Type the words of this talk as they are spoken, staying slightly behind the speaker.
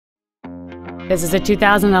This is a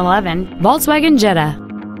 2011 Volkswagen Jetta.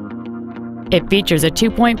 It features a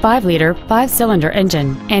 2.5-liter 5-cylinder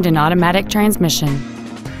engine and an automatic transmission.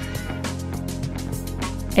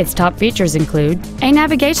 Its top features include a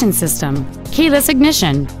navigation system, keyless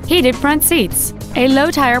ignition, heated front seats, a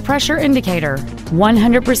low tire pressure indicator,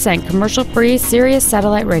 100% commercial-free Sirius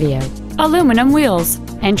satellite radio, aluminum wheels,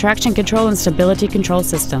 and traction control and stability control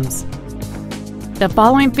systems. The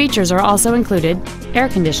following features are also included: air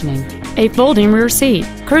conditioning, a folding rear seat,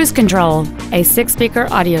 cruise control, a 6-speaker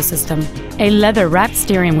audio system, a leather-wrapped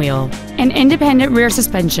steering wheel, an independent rear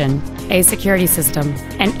suspension, a security system,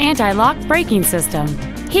 an anti-lock braking system,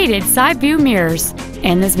 heated side view mirrors,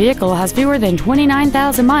 and this vehicle has fewer than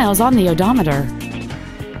 29,000 miles on the odometer.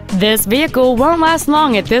 This vehicle won't last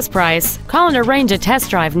long at this price. Call and arrange a test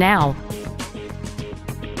drive now.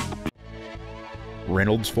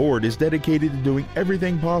 Reynolds Ford is dedicated to doing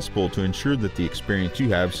everything possible to ensure that the experience you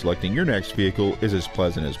have selecting your next vehicle is as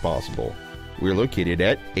pleasant as possible. We're located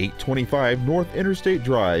at 825 North Interstate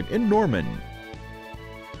Drive in Norman.